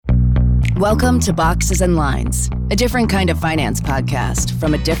Welcome to Boxes and Lines, a different kind of finance podcast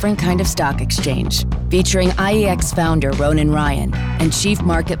from a different kind of stock exchange, featuring IEX founder Ronan Ryan and Chief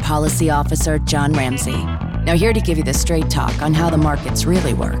Market Policy Officer John Ramsey. Now here to give you the straight talk on how the markets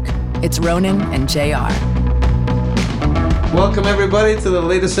really work, it's Ronan and JR. Welcome everybody to the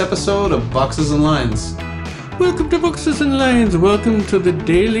latest episode of Boxes and Lines. Welcome to Boxes and Lines. Welcome to the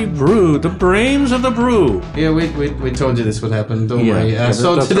Daily Brew, the brains of the brew. Yeah, we told you this would happen. Don't worry.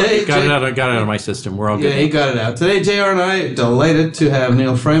 Today, got it out of my system. We're all good. Yeah, he got it out. Today, JR and I are delighted to have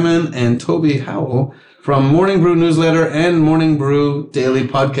Neal Freyman and Toby Howell from Morning Brew newsletter and Morning Brew daily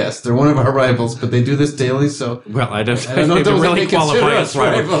podcast. They're one of our rivals, but they do this daily. So I don't know to really qualify as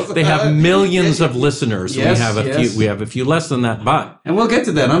rivals. They have millions of listeners. Yes, we have a few less than that, but and we'll get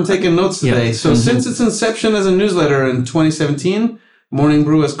to that. I'm taking notes today. Yeah. So since its inception as a newsletter in 2017, Morning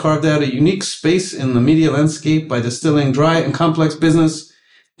Brew has carved out a unique space in the media landscape by distilling dry and complex business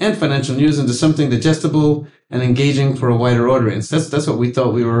and financial news into something digestible and engaging for a wider audience. That's what we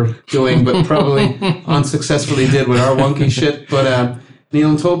thought we were doing, but probably unsuccessfully did with our wonky shit. But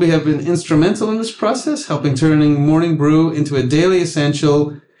Neal and Toby have been instrumental in this process, helping turning Morning Brew into a daily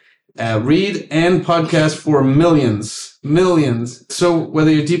essential read and podcast for millions. So whether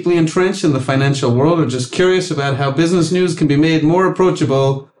you're deeply entrenched in the financial world or just curious about how business news can be made more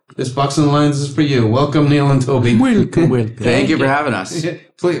approachable, this Boxes and Lines is for you. Welcome, Neal and Toby. Welcome. Thank you for having us.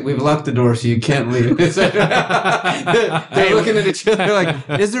 Please, we've locked the door so you can't leave. They're looking at each other like,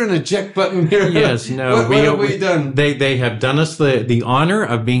 is there an eject button here? Yes, no. What have we done? They have done us the honor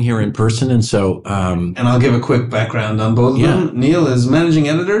of being here in person, and so... and I'll give a quick background on both of them. Neal is managing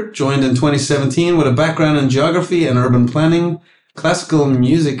editor, joined in 2017 with a background in geography and urban planning, classical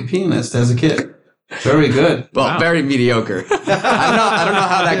music pianist as a kid. Very good. Well, very mediocre. I don't know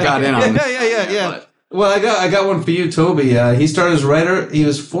how that got in on. Yeah. Well, I got one for you, Toby. He started as writer. He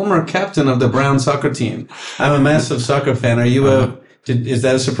was former captain of the Brown soccer team. I'm a massive soccer fan. Are you is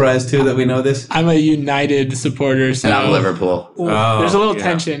that a surprise too that we know this? I'm a United supporter. So and I'm Liverpool. There's a little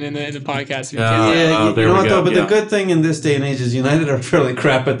tension in the podcast. You know what though? But the good thing in this day and age is United are fairly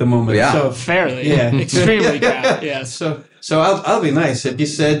crap at the moment. Yeah. So fairly. Yeah. Extremely crap. Yes. So I'll be nice. If you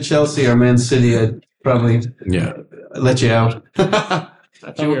said Chelsea or Man City, I'd probably let you out.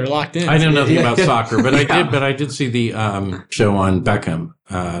 I thought we were locked in. I know nothing about soccer, but I did see the show on Beckham.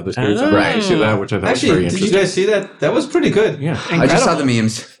 The series right. See that, which I thought was very interesting. Did you guys see that? That was pretty good. Yeah. Incredible. I just saw the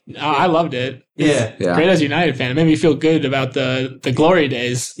memes. I loved it. Yeah. Great as a United fan. It made me feel good about the glory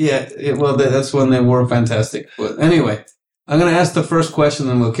days. Yeah. Well, that's when they were fantastic. But anyway, I'm going to ask the first question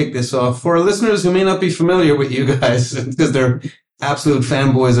and we'll kick this off. For listeners who may not be familiar with you guys, because they're absolute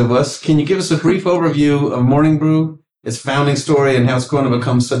fanboys of us, can you give us a brief overview of Morning Brew, its founding story, and how it's going to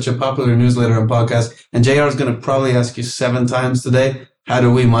become such a popular newsletter and podcast? And JR is going to probably ask you 7 times today, how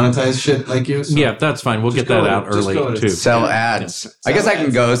do we monetize shit like you? So yeah, that's fine. We'll get that out early too. Sell ads. I guess I can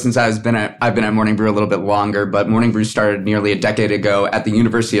go since I've been at Morning Brew a little bit longer, but Morning Brew started nearly a decade ago at the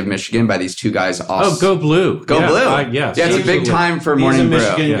University of Michigan by these two guys. Go Blue. Go Blue. Yes. Yeah, it's a big time for Morning Brew. He's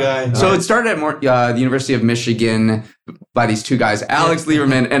a Michigan guy. So it started at the University of Michigan by these two guys, Alex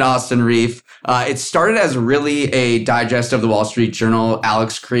Lieberman and Austin Reef. It started as really a digest of the Wall Street Journal.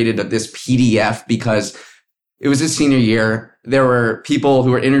 Alex created this PDF because it was his senior year. There were people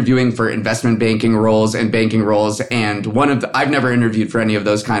who were interviewing for investment banking roles and banking roles. And I've never interviewed for any of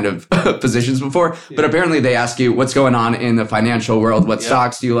those kind of positions before, but apparently they ask you what's going on in the financial world. What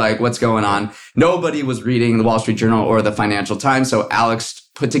stocks do you like? What's going on? Nobody was reading the Wall Street Journal or the Financial Times. So Alex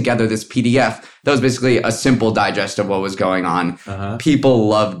put together this PDF that was basically a simple digest of what was going on. People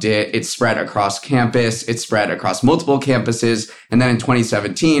loved it. It spread across campus. It spread across multiple campuses. And then in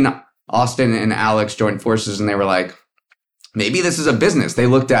 2017, Austin and Alex joined forces and they were like, maybe this is a business. They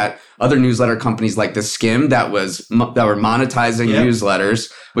looked at other newsletter companies like The Skim that were monetizing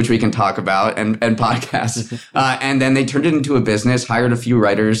newsletters, which we can talk about, and podcasts. And then they turned it into a business, hired a few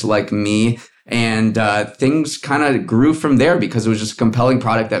writers like me, and things kind of grew from there because it was just a compelling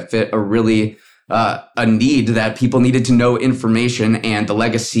product that fit a really a need that people needed to know information, and the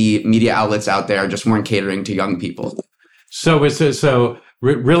legacy media outlets out there just weren't catering to young people.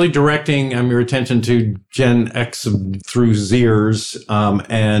 Really directing your attention to Gen X through Zers.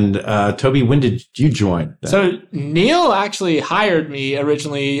 And Toby, when did you join? So Neal actually hired me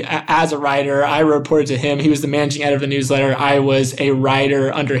originally as a writer. I reported to him. He was the managing editor of the newsletter. I was a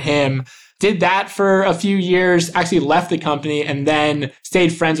writer under him. Did that for a few years, actually left the company, and then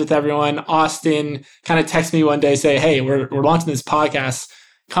stayed friends with everyone. Austin kind of texted me one day, say, hey, we're launching this podcast.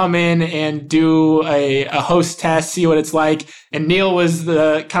 Come in and do a host test, see what it's like. And Neal was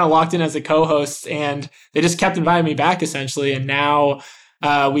the kind of locked in as a co-host, and they just kept inviting me back essentially. And now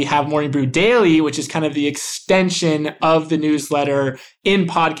We have Morning Brew Daily, which is kind of the extension of the newsletter in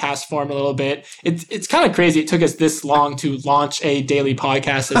podcast form a little bit. It's kind of crazy. It took us this long to launch a daily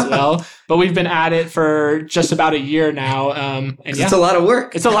podcast as well, but we've been at it for just about a year now. And it's a lot of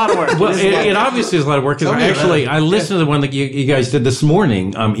work. It's a lot of work. Well, it obviously is a lot of work. Because actually, I listened to the one that you guys did this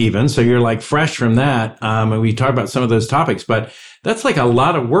morning, even. So you're like fresh from that. And we talked about some of those topics, but that's like a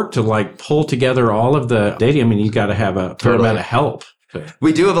lot of work to like pull together all of the data. I mean, you got to have a fair amount of help.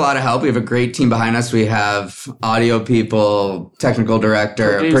 We do have a lot of help. We have a great team behind us. We have audio people, technical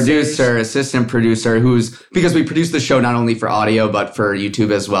director, producer, assistant producer, because we produce the show not only for audio, but for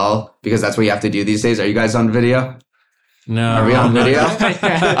YouTube as well, because that's what you have to do these days. Are you guys on video? No. Are we on video? All right,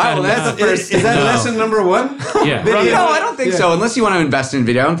 well, that's the first. Is that lesson number one? Yeah. No, I don't think so. Unless you want to invest in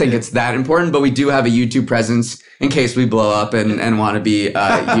video. I don't think it's that important, but we do have a YouTube presence in case we blow up and want to be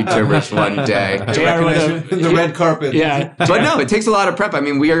YouTubers one day. The red carpet. Yeah. But no, it takes a lot of prep. I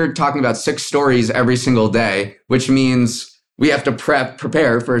mean, we are talking about 6 stories every single day, which means we have to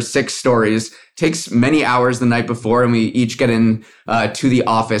prepare for 6 stories. Takes many hours the night before, and we each get in to the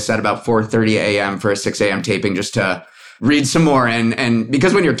office at about 4:30 a.m. for a 6 a.m. taping just to read some more. And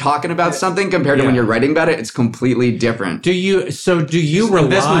because when you're talking about something compared to when you're writing about it, it's completely different. Do you rely?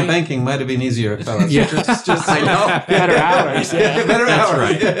 Investment banking might have been easier, fellas. Yeah. Just I know. Better hours. Yeah. better hours.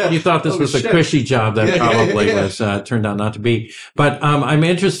 Right. Yeah. You thought this was a cushy job that probably was turned out not to be. But I'm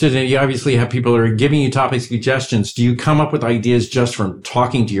interested in, you obviously have people that are giving you topic suggestions. Do you come up with ideas just from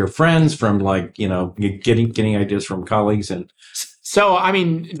talking to your friends, from like, getting ideas from colleagues? And so, I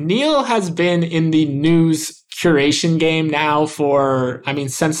mean, Neal has been in the news curation game now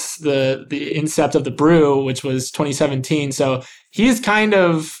since the incept of the Brew, which was 2017. So he's kind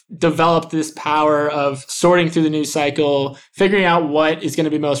of developed this power of sorting through the news cycle, figuring out what is going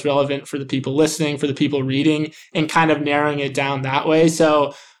to be most relevant for the people listening, for the people reading, and kind of narrowing it down that way.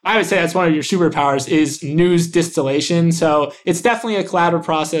 So I would say that's one of your superpowers is news distillation. So it's definitely a collaborative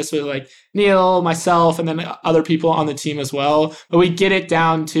process with like Neal, myself, and then other people on the team as well. But we get it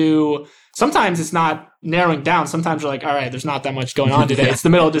down to, sometimes it's not narrowing down. Sometimes you're like, all right, there's not that much going on today. It's the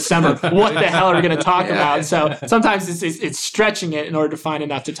middle of December. What the hell are we going to talk about? So sometimes it's stretching it in order to find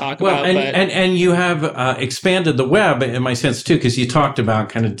enough to talk about. And you have expanded the web, in my sense, too, because you talked about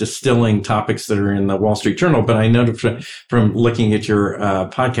kind of distilling topics that are in the Wall Street Journal. But I noticed from looking at your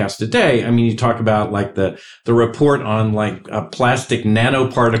podcast today, I mean, you talk about like the report on like plastic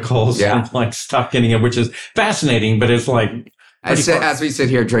nanoparticles and like stuff getting it, which is fascinating, but it's like, as we sit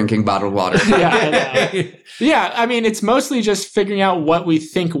here drinking bottled water. Yeah, I mean, it's mostly just figuring out what we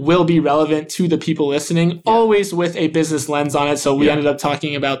think will be relevant to the people listening, always with a business lens on it. So we ended up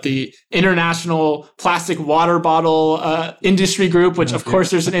talking about the International Plastic Water Bottle Industry Group, which of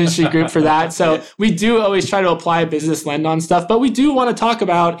course there's an industry group for that. So we do always try to apply a business lens on stuff, but we do want to talk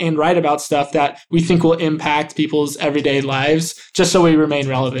about and write about stuff that we think will impact people's everyday lives, just so we remain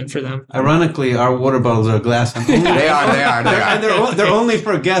relevant for them. Ironically, our water bottles are glass. They are. And they're only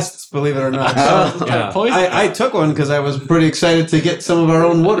for guests, believe it or not. I took one because I was pretty excited to get some of our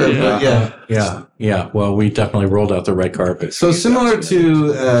own water. Yeah. Well, we definitely rolled out the red carpet. So similar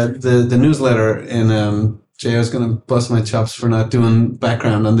to the newsletter, and JR's going to bust my chops for not doing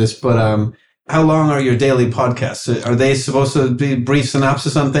background on this, but how long are your daily podcasts? Are they supposed to be brief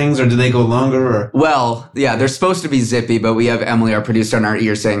synopsis on things, or do they go longer? Or? Well, yeah, they're supposed to be zippy, but we have Emily, our producer, in our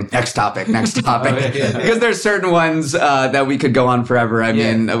ear saying, next topic. Because there's certain ones that we could go on forever. I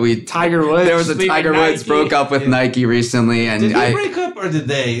mean, Tiger Woods. There was a Tiger Woods broke up with Nike recently. And did they break up, or did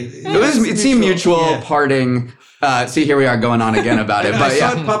they? It seemed mutual parting. See, here we are going on again about it. But I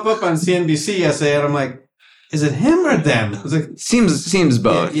saw it pop up on CNBC yesterday, and I'm like, is it him or them? I was like, seems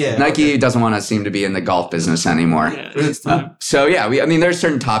both. Yeah, Nike doesn't want to seem to be in the golf business anymore. There's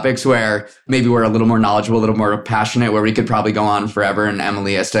certain topics where maybe we're a little more knowledgeable, a little more passionate, where we could probably go on forever, and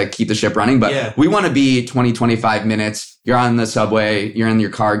Emily has to keep the ship running. But we want to be 20, 25 minutes. You're on the subway, you're in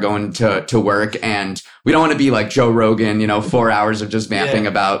your car going to work, and we don't want to be like Joe Rogan, 4 hours of just vamping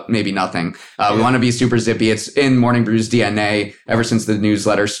about maybe nothing. We want to be super zippy. It's in Morning Brew's DNA ever since the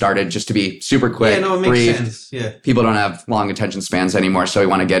newsletter started, just to be super quick, it brief. Makes sense. Yeah. People don't have long attention spans anymore, so we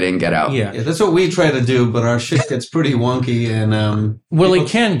want to get in, get out. Yeah, that's what we try to do, but our shit gets pretty wonky, and it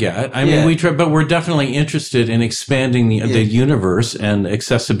can get. I mean, we try, but we're definitely interested in expanding the universe and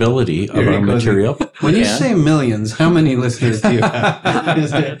accessibility of our material. When you say millions, how many listeners do you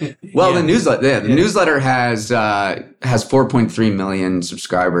have? Well, the newsletter has 4.3 million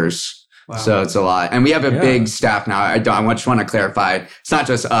subscribers. Wow. So it's a lot. And we have a big staff now. I just want to clarify. It's not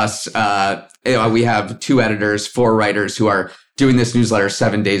just us. We have 2 editors, 4 writers who are doing this newsletter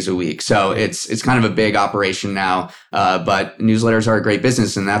 7 days a week. So it's kind of a big operation now. But newsletters are a great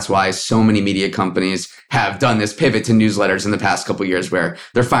business. And that's why so many media companies have done this pivot to newsletters in the past couple of years, where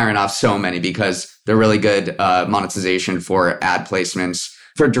they're firing off so many because they're really good monetization for ad placements.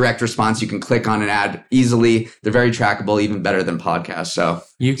 For direct response, you can click on an ad easily. They're very trackable, even better than podcasts. So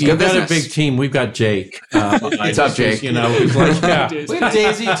you've got a big team. We've got Jake. What's up, Jake? You know, like, we have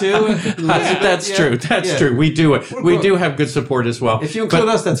Daisy too. That's true. That's true. We do it. We do have good support as well. If you include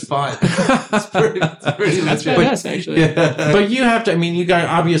us, that's fine. That's pretty that's badass, actually. Yeah. But you have to. I mean, you got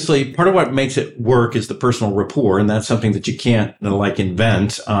obviously part of what makes it work is the personal rapport, and that's something that you can't like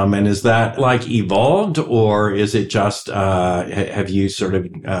invent. And is that like evolved, or is it just have you sort of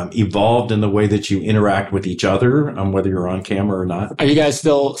evolved in the way that you interact with each other, whether you're on camera or not? Are you guys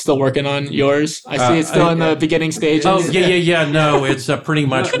still working on yours? I see it's still in the beginning stages. Oh, yeah. No, it's pretty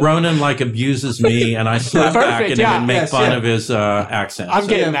much Ronan like abuses me, and I slap back at him and make fun of his accent. I'm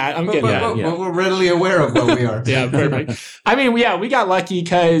getting that. I'm getting that. But we're readily aware of what we are. Yeah, perfect. I mean, we got lucky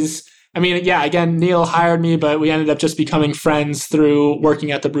because, again, Neal hired me, but we ended up just becoming friends through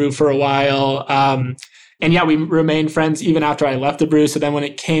working at the Brew for a while. And yeah, we remained friends even after I left the Brew. So then when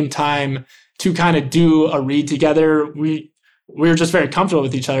it came time to kind of do a read together, we were just very comfortable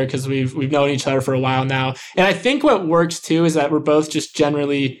with each other because we've known each other for a while now. And I think what works too is that we're both just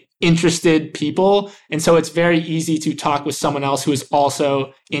generally interested people. And so it's very easy to talk with someone else who is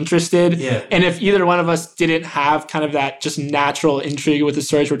also interested. Yeah. And if either one of us didn't have kind of that just natural intrigue with the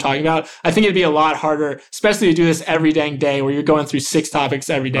stories we're talking about, I think it'd be a lot harder, especially to do this every dang day where you're going through 6 topics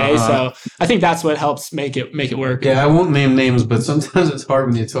every day. So I think that's what helps make it work. Yeah, I won't name names, but sometimes it's hard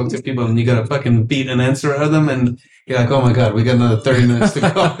when you talk to people and you got to fucking beat an answer out of them, and you're like, oh my God, we got another 30 minutes to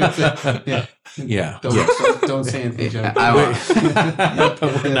go. Yeah. Don't say anything, John.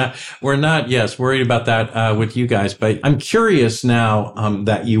 But we're not worried about that with you guys. But I'm curious now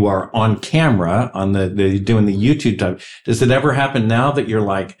that you are on camera on the doing the YouTube type. Does it ever happen now that you're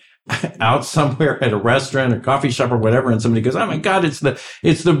like out somewhere at a restaurant or coffee shop or whatever, and somebody goes, "Oh my God, it's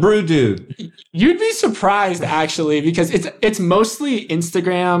the Brew dude"? You'd be surprised actually, because it's mostly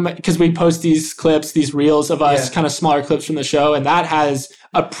Instagram, because we post these clips, these reels of us, kind of smaller clips from the show, and that has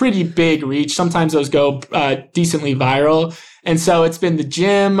a pretty big reach. Sometimes those go decently viral. And so it's been the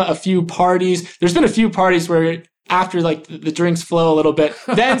gym, a few parties. There's been a few parties where after like the drinks flow a little bit,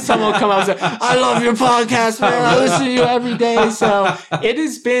 then someone will come up and say, I love your podcast, man. I listen to you every day. So it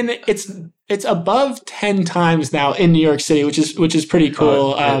has been, it's above 10 times now in New York City, which is pretty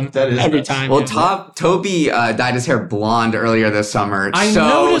cool. That is every nuts. time. Well, Toby dyed his hair blonde earlier this summer. I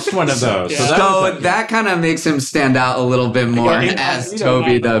noticed one of those. Yeah. So that kind of makes him stand out a little bit more as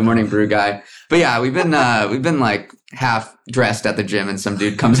Toby, the Morning Brew guy. But yeah, we've been like half dressed at the gym, and some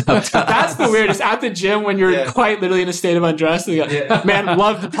dude comes up to That's us. the weirdest. At the gym, when you're quite literally in a state of undress, and you go, man,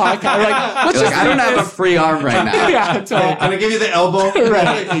 love the podcast. We're like, let's You're just like, I don't do have a this. free arm right now. Yeah, totally. I'm gonna give you the elbow.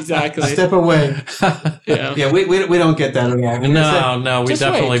 Right, exactly. Step away. Yeah. We don't get that at all. No, we Just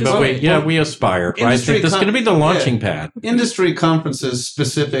definitely, wait, just but wait. we aspire, right? I Industry think this is going to be the launching pad. Industry conferences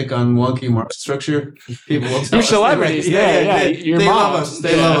specific on wonky market structure. People will tell Your us. celebrities, your They love mom. us.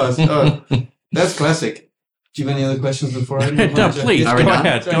 They love us. Oh, that's classic. Do you have any other questions before I move No, on? please, Are go we done?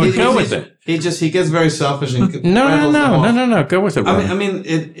 ahead. Sorry, Go with it. He gets very selfish and No. Go with it, Ronan. I mean,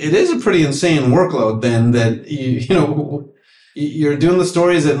 it is a pretty insane workload then that you're doing the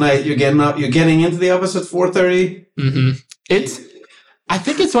stories at night. You're getting into the office at 4:30. Mm-hmm. I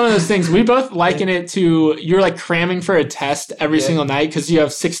think it's one of those things. We both liken it to you're like cramming for a test every single night because you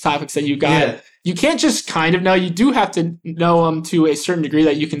have 6 topics that you got. Yeah. You can't just kind of know. You do have to know them to a certain degree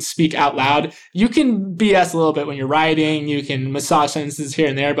that you can speak out loud. You can BS a little bit when you're writing. You can massage sentences here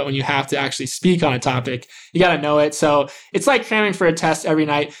and there. But when you have to actually speak on a topic, you got to know it. So it's like cramming for a test every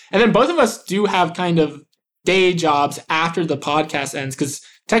night. And then both of us do have kind of day jobs after the podcast ends, because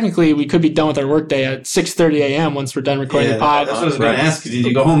technically we could be done with our workday at 6:30 a.m. once we're done recording the pod. That's what I was going to ask. Did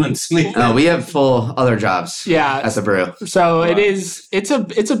you go home and sleep? No, we have full other jobs. Yeah. As a brew. So it's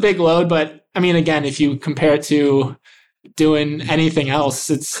a big load, but I mean, again, if you compare it to doing anything else,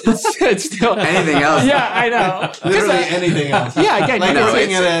 it's still Anything else? Yeah, I know. Literally anything else. Yeah, again, Like you know,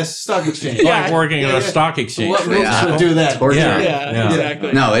 working at a stock exchange. Yeah. Like working at a stock exchange. What makes you do that? Torture. yeah,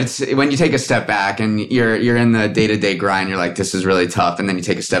 exactly. No, it's when you take a step back and you're in the day-to-day grind, you're like, this is really tough. And then you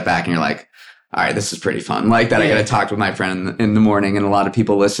take a step back and you're like, all right, this is pretty fun. Like that, I got to talk with my friend in the morning, and a lot of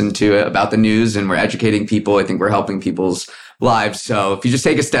people listen to it about the news, and we're educating people. I think we're helping people's lives. So if you just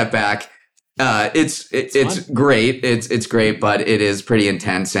take a step back, It's great. It's great, but it is pretty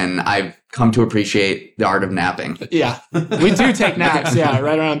intense, and I've come to appreciate the art of napping. Yeah, we do take naps. Yeah,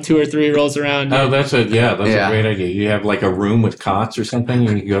 right around 2 or 3 rolls around. Oh, that's a great idea. You have like a room with cots or something,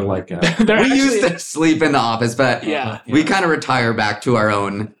 and you go like. We used to sleep in the office, but we kind of retire back to our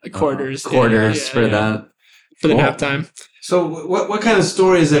own quarters for the nap time. So, what kind of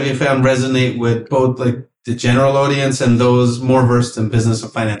stories have you found resonate with both like the general audience and those more versed in business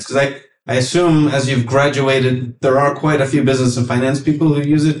and finance? Because I assume as you've graduated, there are quite a few business and finance people who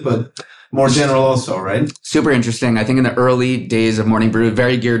use it, but more general also, right? Super interesting. I think in the early days of Morning Brew,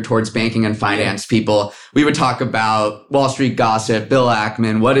 very geared towards banking and finance people, we would talk about Wall Street gossip, Bill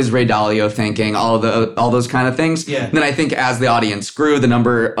Ackman, what is Ray Dalio thinking, all those kind of things. Yeah. And then I think as the audience grew, the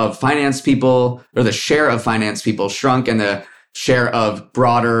number of finance people or the share of finance people shrunk, and the share of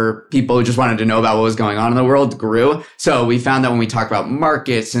broader people who just wanted to know about what was going on in the world grew. So we found that when we talk about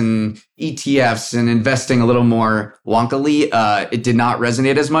markets and ETFs and investing a little more wonkily, it did not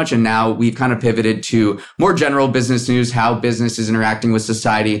resonate as much. And now we've kind of pivoted to more general business news, how business is interacting with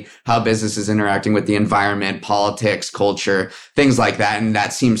society, how business is interacting with the environment, politics, culture, things like that. And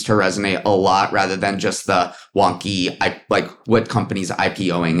that seems to resonate a lot rather than just the wonky, like what companies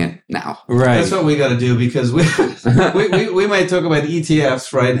IPOing it now. Right. That's what we got to do, because we might talk about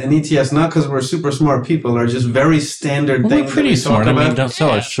ETFs, right? And ETFs, not because we're super smart people, are just very standard things. We're pretty smart. I mean, don't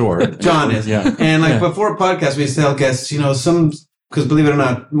sell us short. John is. Yeah. And before podcasts, we tell guests, because believe it or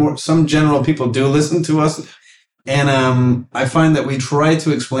not, some general people do listen to us. And I find that we try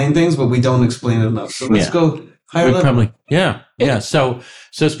to explain things, but we don't explain it enough. So let's go higher level. Probably, yeah. So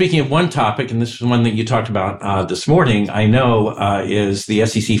speaking of one topic, and this is one that you talked about this morning, I know is the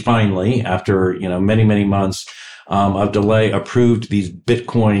SEC finally, after many, many months of delay, approved these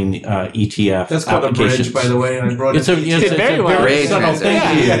Bitcoin ETF That's called applications. a bridge, by the way. I brought it's it. It's very well. Great Thank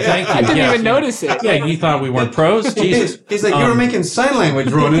you. Thank you. I didn't even notice it. Yeah, you thought we weren't pros? Jesus. He's like, you were making sign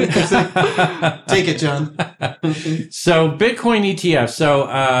language, Ronan. Take it, John. So Bitcoin ETF.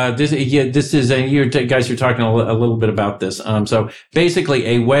 So this is you guys are talking a little bit about this. So basically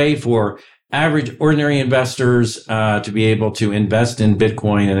a way for average ordinary investors to be able to invest in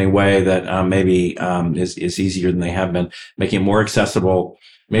Bitcoin in a way that maybe is easier than they have been, making it more accessible.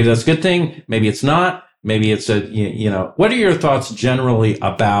 Maybe that's a good thing. Maybe it's not. Maybe it's what are your thoughts generally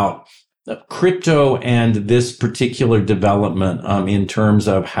about crypto and this particular development in terms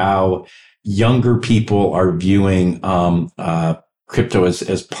of how younger people are viewing crypto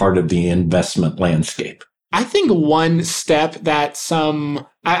as part of the investment landscape? I think one step that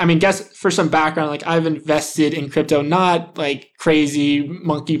guess for some background, like I've invested in crypto, not like crazy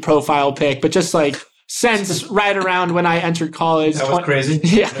monkey profile pic, but just like since right around when I entered college. That was crazy.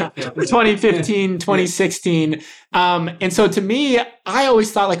 Yeah. 2015, 2016. And so to me, I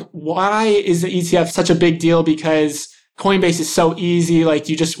always thought like, why is the ETF such a big deal? Because Coinbase is so easy. Like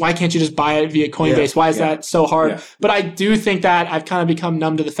why can't you just buy it via Coinbase? Yeah, why is that so hard? Yeah. But I do think that I've kind of become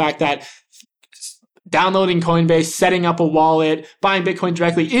numb to the fact that downloading Coinbase, setting up a wallet, buying Bitcoin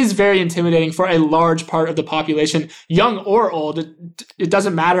directly is very intimidating for a large part of the population, young or old. It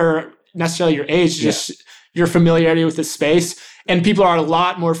doesn't matter necessarily your age, just your familiarity with the space. And people are a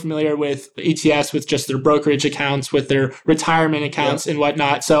lot more familiar with ETFs, with just their brokerage accounts, with their retirement accounts and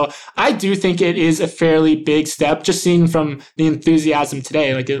whatnot. So I do think it is a fairly big step, just seeing from the enthusiasm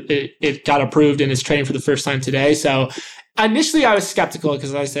today. Like it got approved and is trading for the first time today. So initially I was skeptical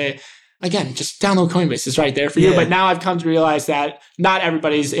because I say, again, just download Coinbase. It's right there for you. But now I've come to realize that not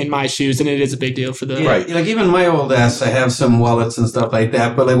everybody's in my shoes, and it is a big deal for the... Right. Like even my old ass, I have some wallets and stuff like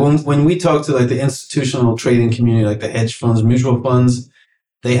that. But like when we talk to like the institutional trading community, like the hedge funds, mutual funds,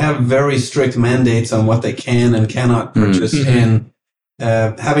 they have very strict mandates on what they can and cannot purchase. And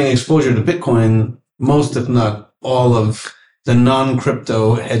having exposure to Bitcoin, most, if not all of the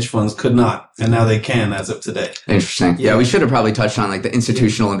non-crypto hedge funds could not, and now they can as of today. Interesting. Yeah, we should have probably touched on like the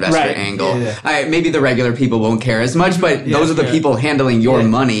institutional investor angle. Yeah. Maybe the regular people won't care as much, but those are the people handling your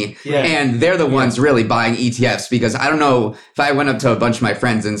money, and they're the ones really buying ETFs. Because I don't know if I went up to a bunch of my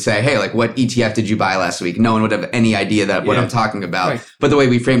friends and say, "Hey, like, what ETF did you buy last week?" No one would have any idea that what I'm talking about. Right. But the way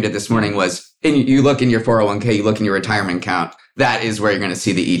we framed it this morning was, you look in your 401k, you look in your retirement account. That is where you're going to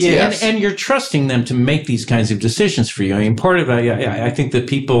see the ETFs. Yeah, and you're trusting them to make these kinds of decisions for you. I mean, part of it, I think that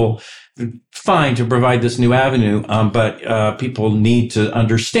people, fine to provide this new avenue, but people need to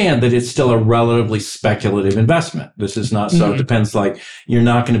understand that it's still a relatively speculative investment. This is not so. It depends, like, you're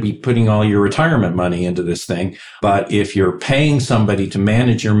not going to be putting all your retirement money into this thing. But if you're paying somebody to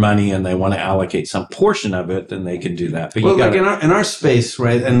manage your money and they want to allocate some portion of it, then they can do that. But like in our space,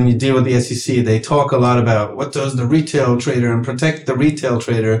 right, and you deal with the SEC, they talk a lot about what does the retail trader and protect the retail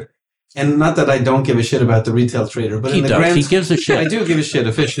trader And not that I don't give a shit about the retail trader, but he gives a shit. I do give a shit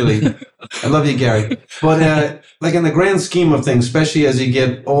officially. I love you, Gary. But like in the grand scheme of things, especially as you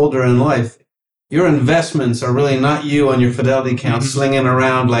get older in life, your investments are really not you on your Fidelity account slinging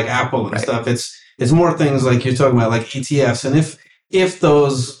around like Apple and stuff. It's more things like you're talking about, like ETFs. And if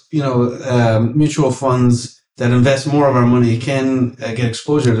those mutual funds that invest more of our money can get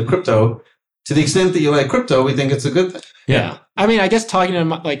exposure to crypto, to the extent that you like crypto, we think it's a good thing. Yeah. I mean, I guess talking to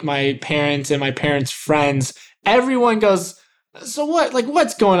my parents and my parents' friends, everyone goes, so what? Like,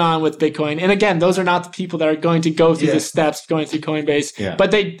 what's going on with Bitcoin? And again, those are not the people that are going to go through the steps going through Coinbase. Yeah.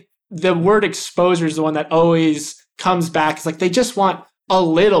 But the word exposure is the one that always comes back. It's like they just want a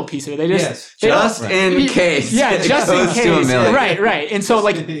little piece of it. They just in case. Yeah, just in case. Right. And so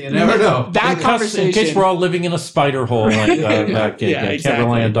like you never know. That conversation. In case we're all living in a spider hole, can't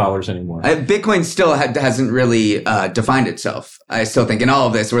rely on dollars anymore. Bitcoin still hasn't really defined itself. I still think in all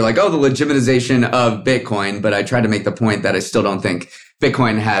of this, we're like, the legitimization of Bitcoin. But I try to make the point that I still don't think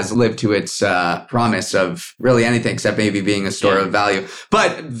Bitcoin has lived to its promise of really anything except maybe being a store of value.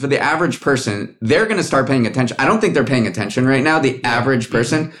 But for the average person, they're going to start paying attention. I don't think they're paying attention right now, the average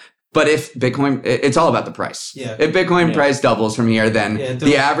person. But if Bitcoin, it's all about the price. Yeah. If Bitcoin price doubles from here, then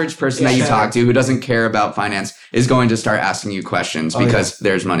the average person that you talk to who doesn't care about finance is going to start asking you questions because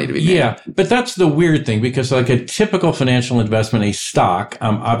there's money to be made. Yeah, but that's the weird thing, because like a typical financial investment, a stock,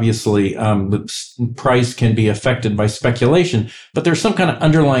 obviously the price can be affected by speculation, but there's some kind of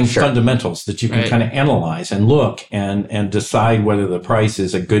underlying fundamentals that you can kind of analyze and look and decide whether the price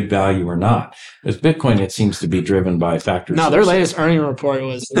is a good value or not. With Bitcoin, it seems to be driven by factors. No, their latest earning report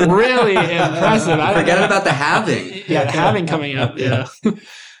was really impressive. Forget about the halving. Yeah, the halving coming up. Yeah.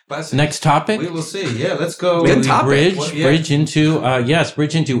 Next topic. We will see. Yeah, let's go. Bridge into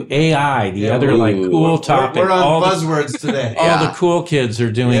AI, the other cool topic. We're on buzzwords today. All the cool kids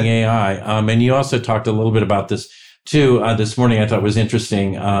are doing AI. And you also talked a little bit about this too this morning. I thought was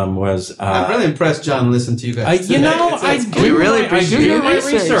interesting. I'm really impressed John listened to you guys. We really appreciate your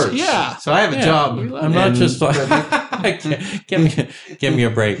research. Yeah. So I have a job. I'm not just give me a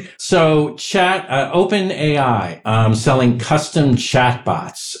break. So OpenAI selling custom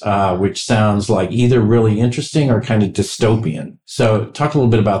chatbots, which sounds like either really interesting or kind of dystopian. So talk a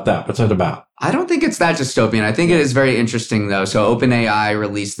little bit about that. What's that about? I don't think it's that dystopian. I think it is very interesting though. So OpenAI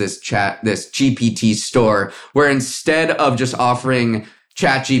released this GPT store where instead of just offering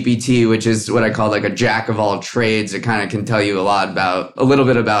ChatGPT, which is what I call like a jack of all trades, it kind of can tell you a little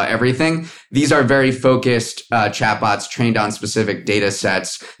bit about everything. These are very focused chatbots trained on specific data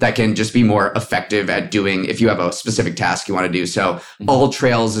sets that can just be more effective at doing if you have a specific task you want to do. So All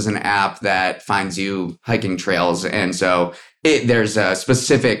Trails is an app that finds you hiking trails. And so there's a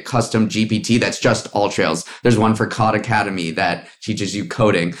specific custom GPT that's just All Trails. There's one for Code Academy that teaches you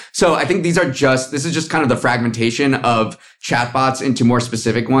coding. So I think this is just kind of the fragmentation of chatbots into more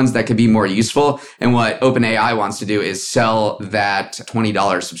specific ones that could be more useful. And what OpenAI wants to do is sell that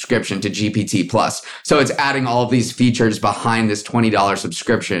 $20 subscription to GPT Plus. So it's adding all of these features behind this $20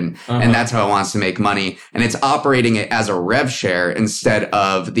 subscription. And that's how it wants to make money. And it's operating it as a rev share instead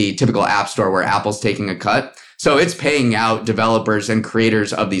of the typical app store where Apple's taking a cut. So it's paying out developers and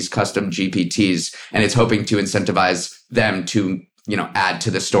creators of these custom GPTs, and it's hoping to incentivize them to, add to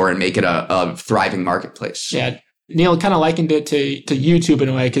the store and make it a thriving marketplace. Yeah. Neal kind of likened it to YouTube in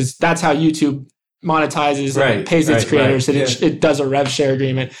a way, because that's how YouTube monetizes and pays its creators, and it does a rev share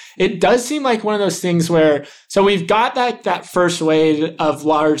agreement. It does seem like one of those things where, so we've got that first wave of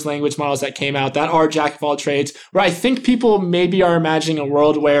large language models that came out that are jack of all trades, where I think people maybe are imagining a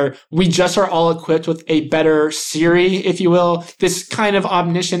world where we just are all equipped with a better Siri, if you will, this kind of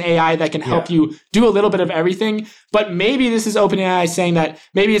omniscient AI that can help you do a little bit of everything. But maybe this is OpenAI saying that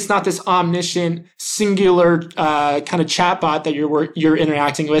maybe it's not this omniscient, singular kind of chatbot that you're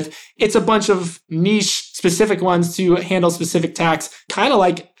interacting with. It's a bunch of niche, specific ones to handle specific tasks, kind of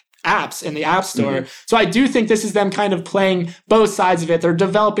like apps in the App Store. So I do think this is them kind of playing both sides of it. They're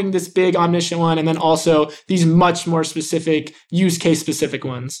developing this big omniscient one, and then also these much more specific, use case specific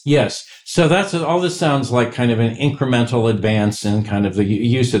ones. Yes. So that's all. This sounds like kind of an incremental advance in kind of the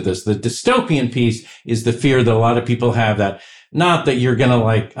use of this. The dystopian piece is the fear that a lot of people have, that not that you're going to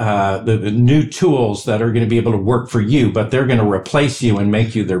like the new tools that are going to be able to work for you, but they're going to replace you and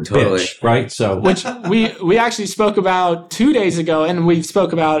make you their bitch, right? So, which we actually spoke about 2 days ago, and we've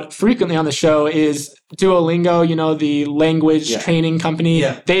spoke about frequently on the show, is Duolingo, the language training company.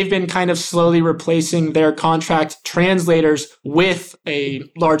 Yeah. They've been kind of slowly replacing their contract translators with a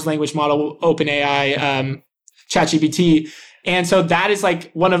large language model, OpenAI ChatGPT. And so that is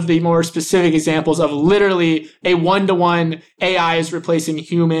like one of the more specific examples of literally a one-to-one AI is replacing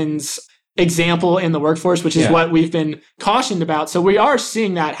humans example in the workforce, which is what we've been cautioned about. So we are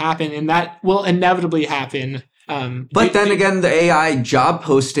seeing that happen, and that will inevitably happen. But then again, the AI job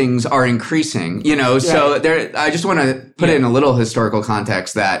postings are increasing, so there, I just want to put it in a little historical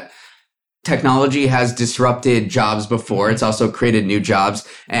context that technology has disrupted jobs before. It's also created new jobs,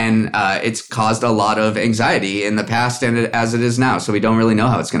 and it's caused a lot of anxiety in the past and as it is now. So we don't really know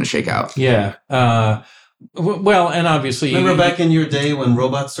how it's going to shake out. Yeah. Well, and obviously... Remember back in your day when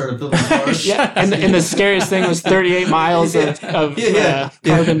robots started building cars? And the scariest thing was 38 miles of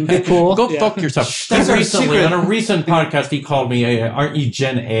carbon pool. Go fuck yourself. Recently, on a recent podcast, he called me, aren't you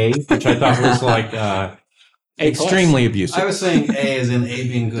Gen A? Which I thought was like... extremely abusive. I was saying A as in A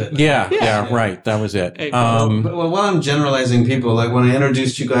being good. Yeah, right. That was it. But while I'm generalizing people, like when I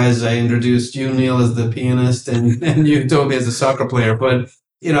introduced you guys, I introduced you, Neal, as the pianist and you, Toby, as a soccer player. But,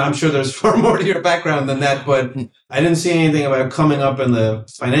 I'm sure there's far more to your background than that. But I didn't see anything about coming up in the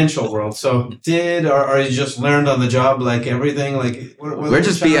financial world. So or you just learned on the job like everything? Like we're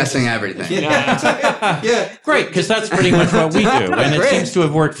just BSing everything. Yeah. Great, because that's pretty much what we do. And it seems to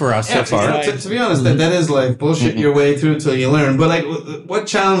have worked for us so far. To be honest, that is like bullshit your way through until you learn. But like, what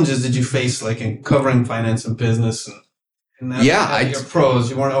challenges did you face like in covering finance and business? You're pros.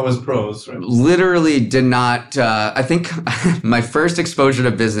 You weren't always pros, right? Literally did not. I think my first exposure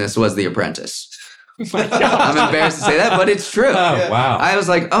to business was The Apprentice. I'm embarrassed to say that, but it's true. Oh, wow. I was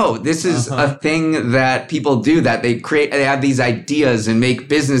like, this is a thing that people do, that they have these ideas and make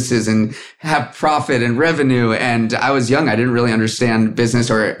businesses and have profit and revenue. And I was young. I didn't really understand business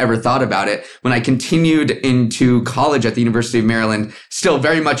or ever thought about it. When I continued into college at the University of Maryland, still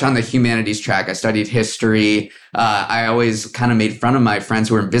very much on the humanities track, I studied history. I always kind of made fun of my friends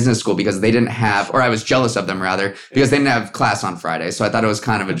who were in business school because they didn't have, or I was jealous of them rather, because they didn't have class on Friday. So I thought it was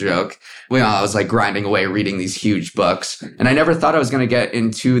kind of a joke. I was like grinding away reading these huge books. And I never thought I was going to get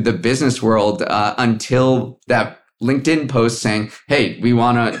into the business world until that LinkedIn post saying, hey, we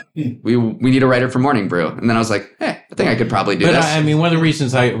need a writer for Morning Brew. And then I was like, hey, I think I could probably do this. I mean, one of the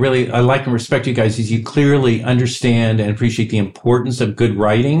reasons I like and respect you guys is you clearly understand and appreciate the importance of good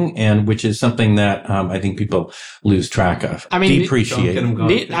writing, and which is something that I think people lose track of. I mean, depreciate.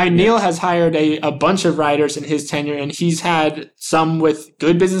 Neal has hired a bunch of writers in his tenure, and he's had some with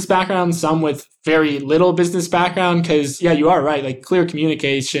good business backgrounds, some with very little business background, because you are right. Like, clear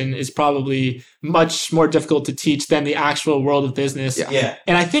communication is probably much more difficult to teach than the actual world of business. Yeah.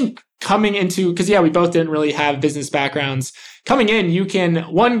 And I think coming into, because we both didn't really have business backgrounds. Coming in, you can,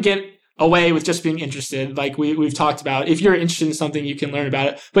 one, get away with just being interested, like we've talked about. If you're interested in something, you can learn about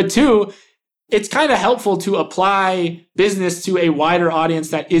it. But two, it's kind of helpful to apply business to a wider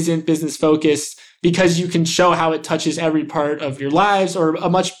audience that isn't business focused, because you can show how it touches every part of your lives, or a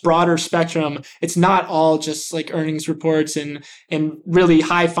much broader spectrum. It's not all just like earnings reports and really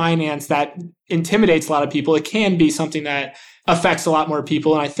high finance that intimidates a lot of people. It can be something that affects a lot more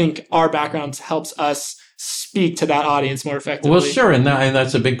people. And I think our background helps us speak to that audience more effectively. Well, sure. And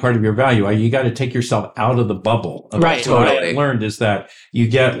that's a big part of your value. You got to take yourself out of the bubble. Right. So what I learned is that you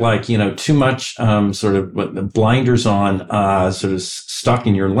get too much sort of blinders on, sort of stuck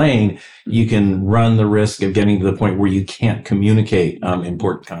in your lane. You can run the risk of getting to the point where you can't communicate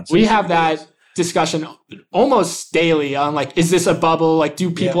important concepts. We have that discussion almost daily on is this a bubble? Like,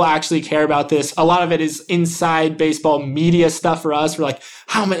 do people actually care about this? A lot of it is inside baseball media stuff for us. We're like,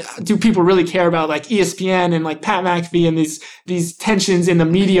 how many do people really care about ESPN and Pat McAfee and these tensions in the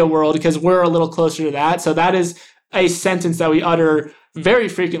media world? Because we're a little closer to that. So that is a sentence that we utter very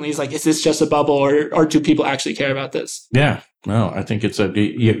frequently, is is this just a bubble, or do people actually care about this? Yeah. No, I think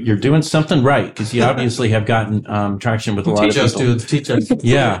you're doing something right, because you obviously have gotten traction with a lot of people. Teach us.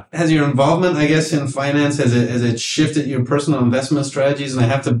 Yeah. Has your involvement, I guess, in finance, has it shifted your personal investment strategies? And I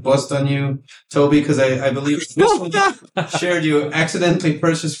have to bust on you, Toby, because I believe this one shared you accidentally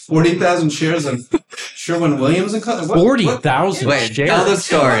purchased 40,000 shares of Sherman Williams and Co. 40,000 Wait, shares? tell the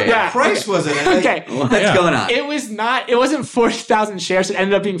story. What price was it? Okay. What's going on? It wasn't 40,000 shares. It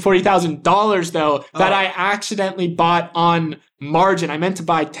ended up being $40,000 though, that I accidentally bought on margin. I meant to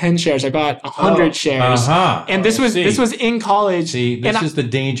buy 10 shares. I bought 100 shares. And this was in college. See, this is the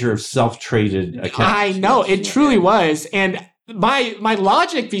danger of self-traded accounts. I know. It truly was. And my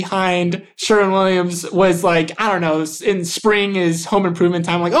logic behind Sherman Williams was like, I don't know, in spring is home improvement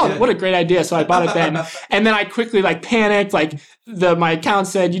time. I'm like, oh, what a great idea. So I bought it then. And then I quickly like panicked. Like my account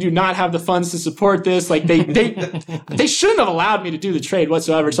said, you do not have the funds to support this. Like they shouldn't have allowed me to do the trade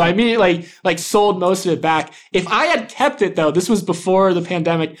whatsoever. So I immediately like sold most of it back. If I had kept it though, this was before the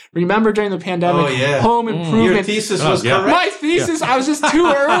pandemic. Remember during the pandemic, home improvement. Your thesis was correct. My thesis, I was just too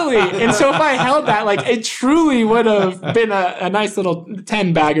early. And so if I held that, like it truly would have been a nice little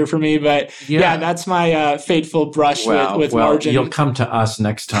 10 bagger for me. But yeah that's my fateful brush with margin. You'll come to us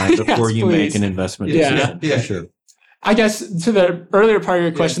next time before you make an investment decision. Yeah, sure. I guess to the earlier part of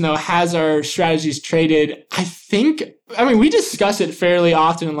your question, though, has our strategies traded? I mean, we discuss it fairly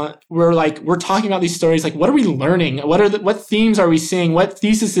often. We're talking about these stories. Like, what are we learning? What themes are we seeing? What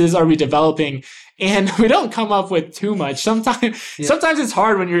theses are we developing? And we don't come up with too much. Sometimes it's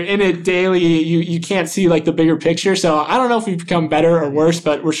hard when you're in it daily. You can't see like the bigger picture. So I don't know if we've become better or worse,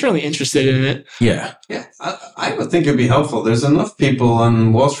 but we're certainly interested in it. Yeah. I would think it'd be helpful. There's enough people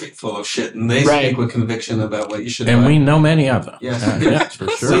on Wall Street full of shit, and they speak with conviction about what you should do. And we know many of them. Yes, for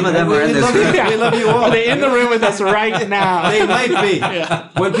sure. Some of them are in this room. We love you all. Are they in the room with us right now? They might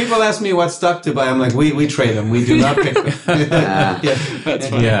be. When people ask me what stock to buy, I'm like, we trade them. We do not pick them. That's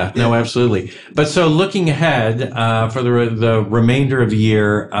funny. Yeah, no, absolutely. But so looking ahead for the remainder of the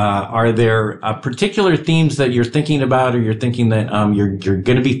year, are there particular themes that you're thinking about, or you're thinking that you're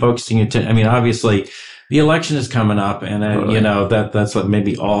going to be focusing into? I mean, obviously, the election is coming up, and that's what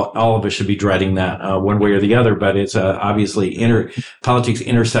maybe all of us should be dreading that one way or the other. But it's obviously politics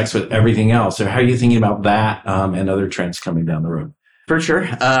intersects with everything else. So how are you thinking about that and other trends coming down the road? For sure.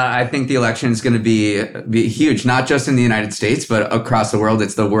 I think the election is going to be huge, not just in the United States, but across the world.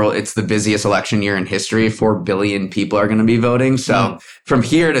 It's the busiest election year in history. 4 billion people are going to be voting. So from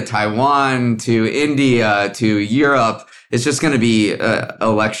here to Taiwan, to India, to Europe, it's just going to be an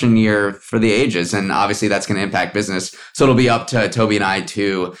election year for the ages. And obviously that's going to impact business. So it'll be up to Toby and I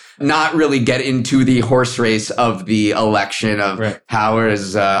to not really get into the horse race of the election of how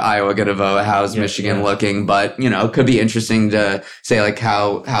is Iowa going to vote? How's Michigan looking? But, it could be interesting to say like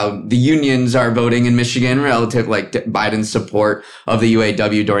how the unions are voting in Michigan relative like Biden's support of the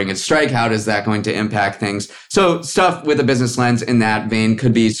UAW during its strike. How is that going to impact things? So stuff with a business lens in that vein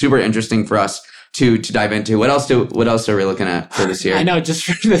could be super interesting for us to dive into. What else are we looking at for this year? I know, just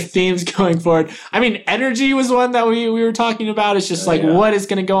for the themes going forward. I mean, energy was one that we were talking about. It's just what is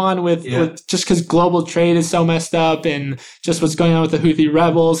going to go on with just because global trade is so messed up, and just what's going on with the Houthi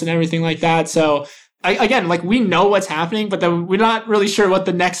rebels and everything like that. So again, like we know what's happening, but then we're not really sure what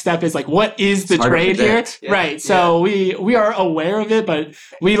the next step is. Like, what is the trade here? Yeah. Right. So we are aware of it, but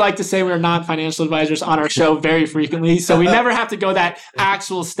we like to say we're not financial advisors on our show very frequently. So we never have to go that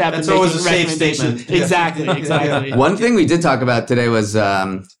actual step. That's and always a safe statement. Exactly. One thing we did talk about today was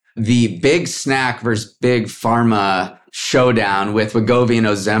the big snack versus big pharma showdown with Wegovy and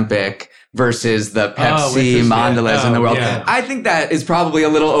Ozempic versus the Pepsi, Mondelez in the world. Yeah. I think that is probably a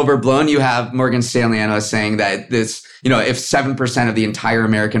little overblown. You have Morgan Stanley analysts saying that this, if 7% of the entire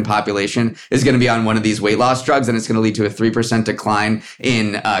American population is going to be on one of these weight loss drugs, then it's going to lead to a 3% decline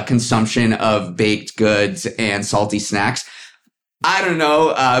in consumption of baked goods and salty snacks. I don't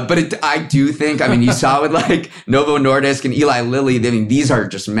know, but I do think, you saw with like Novo Nordisk and Eli Lilly, these are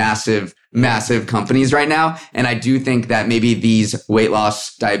just massive companies right now. And I do think that maybe these weight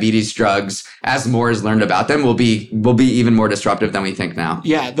loss diabetes drugs, as more is learned about them, will be even more disruptive than we think now.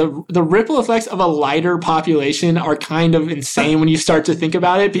 Yeah. The ripple effects of a lighter population are kind of insane when you start to think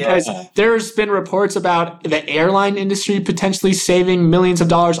about it, because there's been reports about the airline industry potentially saving millions of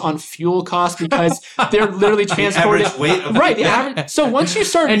dollars on fuel costs because they're literally transported. The average weight of the average. So once you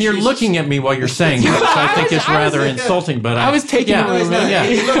start, and you're looking at me while you're saying that, so I think it's rather insulting. But I was taking a moment.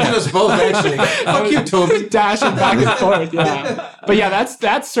 You looked at us both. Actually, fuck you, Toby. Dashing back and forth, But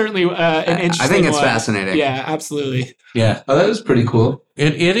that's certainly an interesting. I think it's fascinating. Yeah, absolutely. Yeah, that is pretty cool.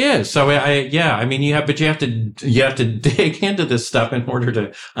 It is. So you have to dig into this stuff in order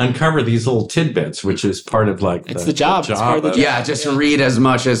to uncover these little tidbits, which is part of like it's the job. It's part of the job. Yeah, just read as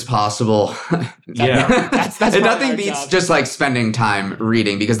much as possible. that's nothing beats just like spending time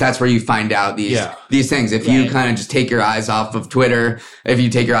reading, because that's where you find out these things. If you kind of just take your eyes off of Twitter, if you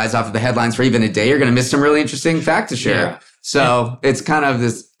take your eyes off of the headlines for even a day, you're going to miss some really interesting fact to share. Yeah. So it's kind of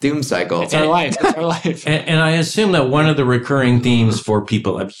this doom cycle. It's our life. It's our life. And I assume that one of the recurring themes for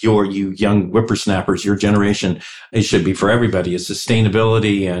people of you young whippersnappers, your generation, it should be for everybody, is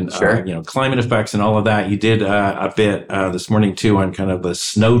sustainability and climate effects and all of that. You did a bit this morning too on kind of the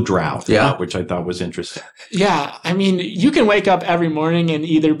snow drought, which I thought was interesting. Yeah, I mean, you can wake up every morning and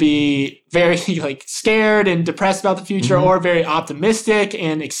either be very like scared and depressed about the future, or very optimistic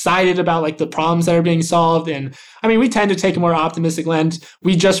and excited about like the problems that are being solved. And I mean, we tend to take a more optimistic lens.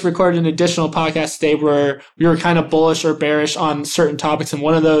 We just recorded an additional podcast today where we were kind of bullish or bearish on certain topics, and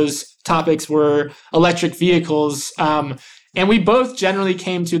one of those topics were electric vehicles. And we both generally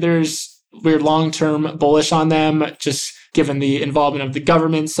came to we're long-term bullish on them, just given the involvement of the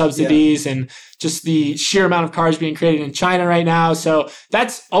government subsidies and just the sheer amount of cars being created in China right now. So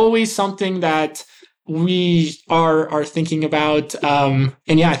that's always something that we are thinking about. And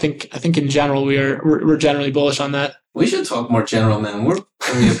yeah, I think in general we're generally bullish on that. We should talk more general, man. We're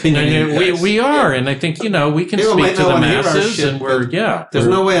the opinion. we are, and I think we can People speak to the masses, shit, and there's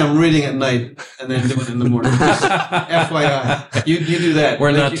no way I'm reading at night and then doing it in the morning. Just FYI, you do that.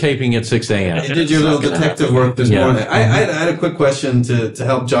 We're not taping at 6 a.m. You did your little detective work this morning. I had a quick question to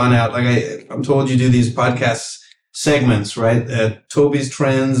help John out. Like I'm told you do these podcast segments, right? Toby's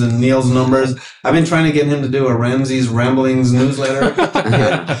Trends and Neal's Numbers. I've been trying to get him to do a Ramsey's Ramblings newsletter.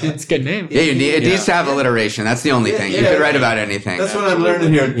 It's a good name. Yeah, it needs to have alliteration. That's the only thing. You could write about anything. That's what I'm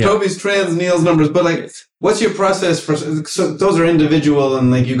learning here. Yeah. Toby's Trends, Neal's Numbers. But like, what's your process for? So those are individual,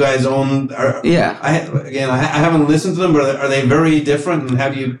 and like you guys own. I haven't listened to them, but are they very different? And how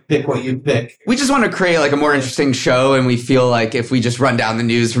do you pick what you pick? We just want to create like a more interesting show, and we feel like if we just run down the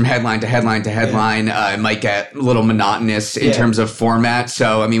news from headline to headline to headline, it might get a little monotonous in terms of format.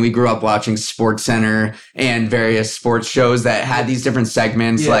 So I mean, we grew up watching SportsCenter and various sports shows that had these different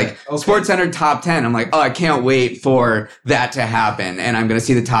segments, SportsCenter Top 10. I'm like, oh, I can't wait for that to happen, and I'm going to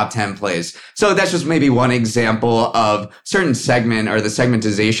see the top 10 plays. So that's just maybe one example of certain segment or the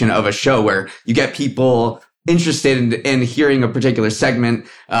segmentization of a show where you get people interested in hearing a particular segment.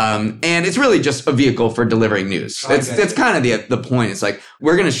 And it's really just a vehicle for delivering news. That's kind of the point. It's like,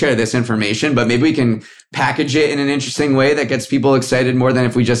 we're going to share this information, but maybe we can package it in an interesting way that gets people excited more than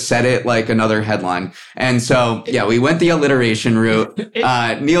if we just said it like another headline. And so, we went the alliteration route.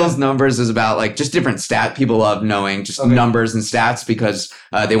 Neal's Numbers is about like just different stat. People love knowing just numbers and stats because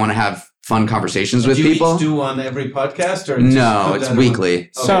they want to have fun conversations with people. Do you each do on every podcast? Or no, it's weekly.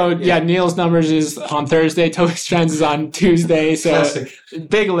 So Neal's Numbers is on Thursday. Toby's Trends is on Tuesday. So classic.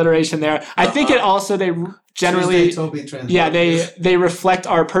 Big alliteration there. I think it also, they generally, Tuesday, Toby Trends. They reflect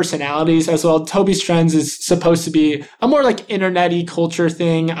our personalities as well. Toby's Trends is supposed to be a more like internet-y culture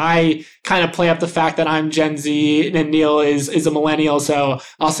thing. I kind of play up the fact that I'm Gen Z and Neal is a millennial. So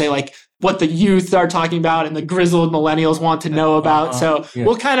I'll say like what the youth are talking about and the grizzled millennials want to know about. So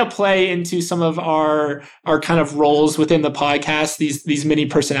we'll kind of play into some of our kind of roles within the podcast, these mini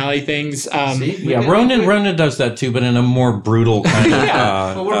personality things. Ronan does that too, but in a more brutal kind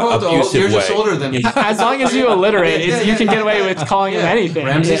of abusive you're way. Just older than me. As long as you alliterate, you can get away with calling him anything.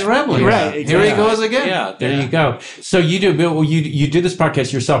 Ramsey's Rambling. Right. Exactly. Here he goes again. Yeah, there you go. So you do this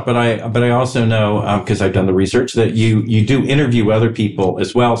podcast yourself, but I also know, because I've done the research, that you do interview other people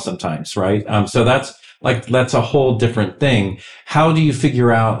as well sometimes. Right. So that's a whole different thing. How do you figure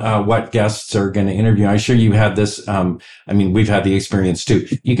out what guests are going to interview? I'm sure you had this. We've had the experience too.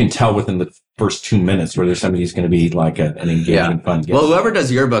 You can tell within the first 2 minutes whether somebody's going to be like an engaging, fun guest. Well, whoever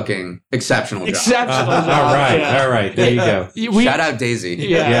does your booking, exceptional job. All right. There you go. Shout out Daisy.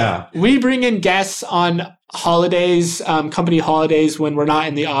 Yeah. We bring in guests on holidays, company holidays. When we're not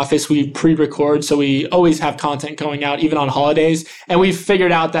in the office, we pre-record, so we always have content going out even on holidays. And we've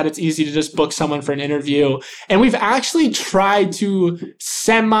figured out that it's easy to just book someone for an interview. And we've actually tried to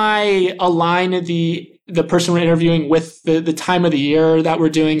semi-align the person we're interviewing with the time of the year that we're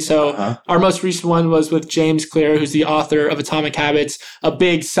doing. So our most recent one was with James Clear, who's the author of Atomic Habits, a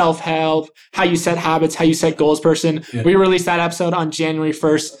big self-help, how you set habits, how you set goals person. Yeah. We released that episode on January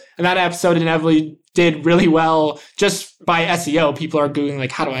 1st, and that episode inevitably did really well just by SEO. People are Googling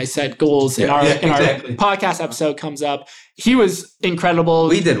like, how do I set goals? And our podcast episode comes up. He was incredible.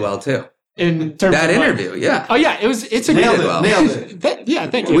 We did well too. In terms that of interview, yeah. Oh yeah, it's a nailed good it. Yeah,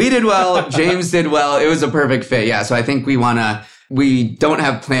 thank you. We did well. James did well. It was a perfect fit. Yeah, so I think we don't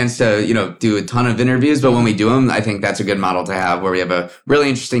have plans to, do a ton of interviews, but when we do them, I think that's a good model to have where we have a really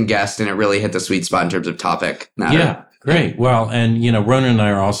interesting guest and it really hit the sweet spot in terms of topic matter. Yeah. Great. Well, and, Ronan and I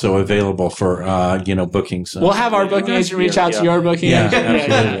are also available for, bookings. We'll have our booking agent reach out to your booking agent.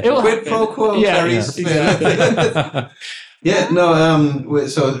 Absolutely. Quid pro quo. Exactly. Yeah, no.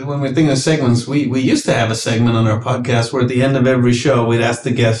 So when we're thinking of segments, we used to have a segment on our podcast where at the end of every show we'd ask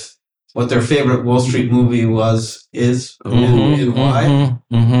the guests what their favorite Wall Street movie is, and why.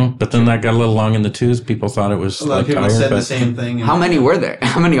 But then that got a little long in the tooth. People thought it was a lot of people said the same thing. How many were there?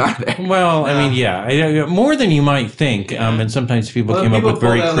 How many are there? Well, I mean, more than you might think. And sometimes people came up with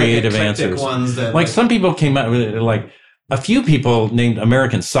very creative answers. Like some people came up with like. A few people named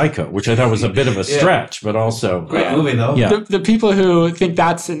American Psycho, which I thought was a bit of a stretch, but also great movie though. Yeah. The people who think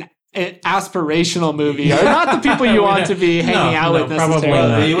that's an aspirational movie are not the people you want to be hanging out with necessarily. Probably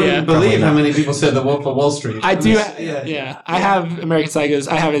not. You wouldn't believe how many people said The Wolf of Wall Street. I do. I have American Psychos.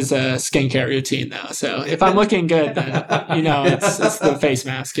 I have his skincare routine though. So if I'm looking good, then it's the face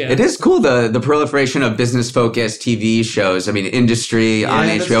mask. Yeah. It is cool the proliferation of business focused TV shows. I mean, Industry on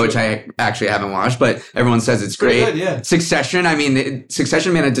HBO, which I actually haven't watched, but everyone says it's great. Good, yeah. Succession. I mean,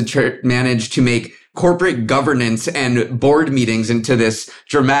 Succession managed to make corporate governance and board meetings into this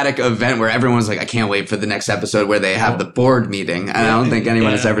dramatic event where everyone's like, I can't wait for the next episode where they have the board meeting. And I don't think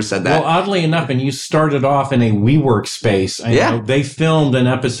anyone has ever said that. Well, oddly enough, and you started off in a WeWork space. I know they filmed an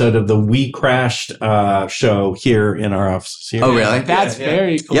episode of the We Crashed show here in our offices here. Oh, really? That's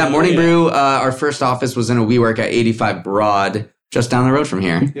very cool. Yeah, Morning Brew, our first office was in a WeWork at 85 Broad, just down the road from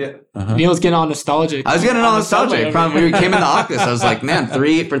here. Yeah. Neal's getting all nostalgic. I was getting all nostalgic. We came in the office. I was like, man,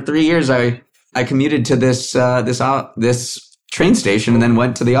 for 3 years, I commuted to this train station and then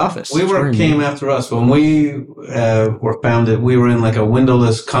went to the office. WeWork came after us. When we were founded, we were in like a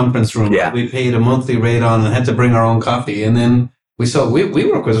windowless conference room. Yeah. We paid a monthly rate on and had to bring our own coffee. And then we saw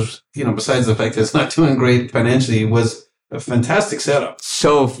WeWork was, besides the fact that it's not doing great financially, was a fantastic setup.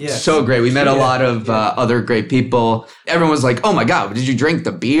 So great. We met a lot of other great people. Everyone was like, oh my God, did you drink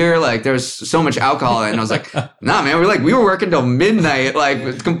the beer? Like there's so much alcohol. And I was like, nah, man, we were working till midnight.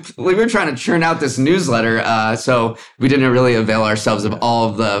 Like we were trying to churn out this newsletter. So we didn't really avail ourselves of all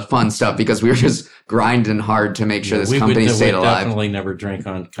of the fun stuff because we were just grinding hard to make sure this company stayed alive. We definitely never drink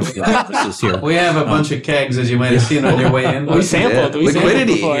on company offices here. We have a bunch of kegs, as you might have seen on your way in. We sampled.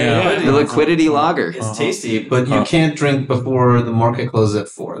 Liquidity. The liquidity lager. It's tasty, but you can't drink before the market closes at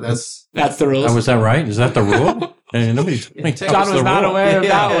 4. That's the rules. Was that right? Is that the rule? Nobody. John was not aware of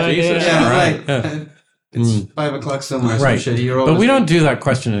that one. Jesus. Right. It's 5 o'clock somewhere. Right. But we don't do that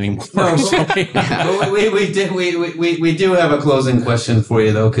question anymore. No, we do have a closing question for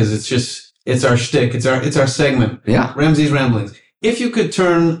you though, because it's our shtick. It's our segment. Yeah. Ramsey's Ramblings. If you could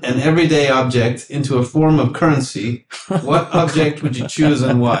turn an everyday object into a form of currency, what object would you choose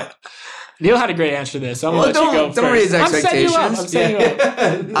and why? Neal had a great answer to this. I'm going to let you go first. Don't raise expectations. I'm setting you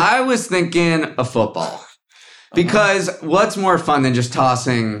up. I was thinking a football. Because what's more fun than just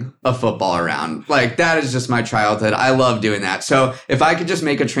tossing a football around? Like, that is just my childhood. I love doing that. So if I could just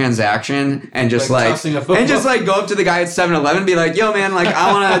make a transaction and just go up to the guy at 7-Eleven and be like, yo, man, like,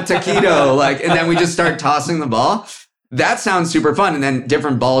 I want a taquito. Like, and then we just start tossing the ball. That sounds super fun. And then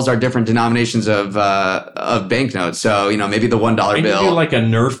different balls are different denominations of banknotes. So, maybe the $1 bill. You do like a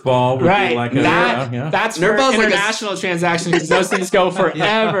Nerf ball. Right. Like that's for international transactions because those things go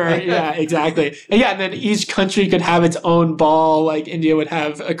forever. Yeah, exactly. And then each country could have its own ball. Like India would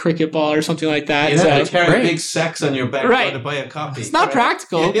have a cricket ball or something like that. You have to carry big sacks on your back to buy a copy. It's not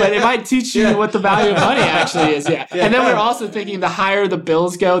practical, but it might teach you what the value of money actually is. Yeah. And then we're also thinking the higher the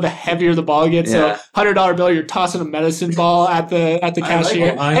bills go, the heavier the ball gets. So $100 bill, you're tossing a medicine ball at the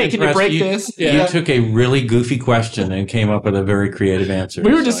cashier. Hey, can you break this? You took a really goofy question and came up with a very creative answer.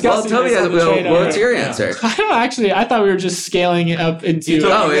 We were discussing. Well, Toby, what's your answer? I don't actually. I thought we were just scaling it up into.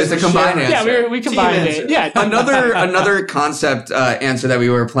 It's a combined answer. Yeah, we combined it. Yeah. Another concept answer that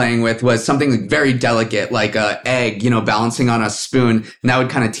we were playing with was something very delicate, like an egg, balancing on a spoon, and that would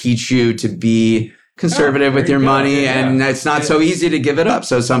kind of teach you to be conservative with your money, and it's not so easy to give it up.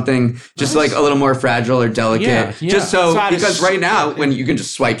 So something just like a little more fragile or delicate, just because right now when you can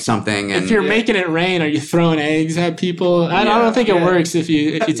just swipe something, and if you're making it rain, are you throwing eggs at people? I don't think it works if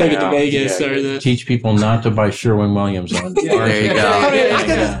you take it to Vegas or teach people not to buy Sherman Williams on. There you go.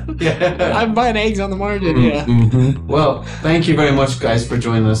 I'm buying eggs on the margin. Mm-hmm. Well, thank you very much, guys, for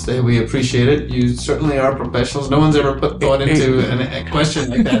joining us today. We appreciate it. You certainly are professionals. No one's ever put thought into a question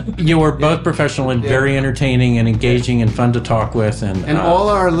like that. You were both professional and very entertaining and engaging and fun to talk with. And all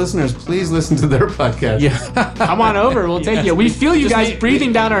our listeners, please listen to their podcast. Yeah. Come on over. We'll take you. We feel you guys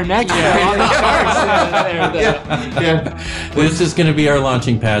breathing down our necks on the charts. This is going to be our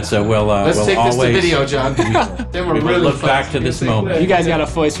launching pad, so let's take this to video, John. Then we're really look back to this moment. You guys got a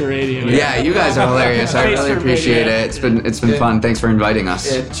voice for radio. Yeah, you guys are hilarious. I really appreciate it. It's been fun. Thanks for inviting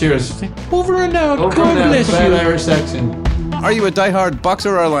us. Yeah, cheers. Over and out. God bless you. Irish section. Are you a diehard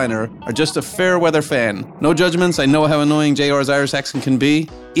boxer or liner, or just a fair weather fan? No judgments, I know how annoying JR's Irish accent can be.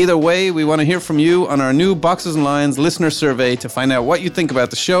 Either way, we want to hear from you on our new Boxes and Lines listener survey to find out what you think about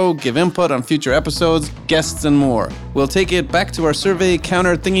the show, give input on future episodes, guests, and more. We'll take it back to our survey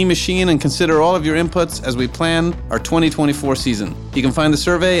counter thingy machine and consider all of your inputs as we plan our 2024 season. You can find the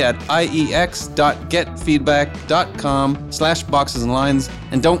survey at iex.getfeedback.com/boxesandlines.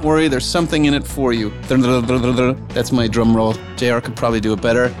 And don't worry, there's something in it for you. That's my drum roll. JR could probably do it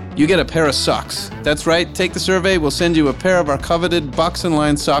better. You get a pair of socks. That's right, take the survey, we'll send you a pair of our coveted Box and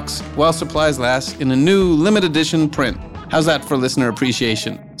Line socks while supplies last in a new limited edition print. How's that for listener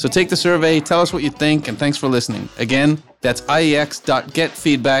appreciation? So take the survey, tell us what you think, and thanks for listening. Again, that's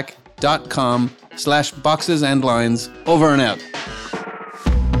iex.getfeedback.com/boxesandlines. Over and out.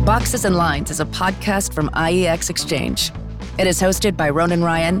 Boxes and Lines is a podcast from IEX Exchange. It is hosted by Ronan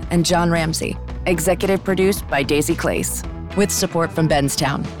Ryan and John Ramsey. Executive produced by Daisy Clace, with support from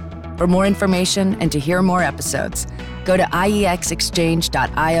Benstown. For more information and to hear more episodes, go to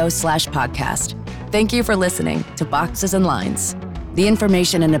iexexchange.io/podcast. Thank you for listening to Boxes and Lines. The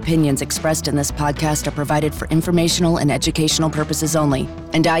information and opinions expressed in this podcast are provided for informational and educational purposes only,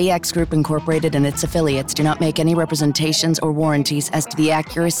 and IEX Group Incorporated and its affiliates do not make any representations or warranties as to the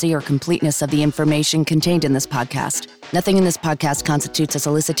accuracy or completeness of the information contained in this podcast. Nothing in this podcast constitutes a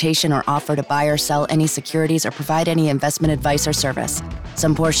solicitation or offer to buy or sell any securities or provide any investment advice or service.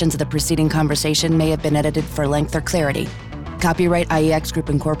 Some portions of the preceding conversation may have been edited for length or clarity. Copyright IEX Group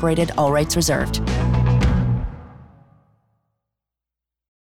Incorporated, all rights reserved.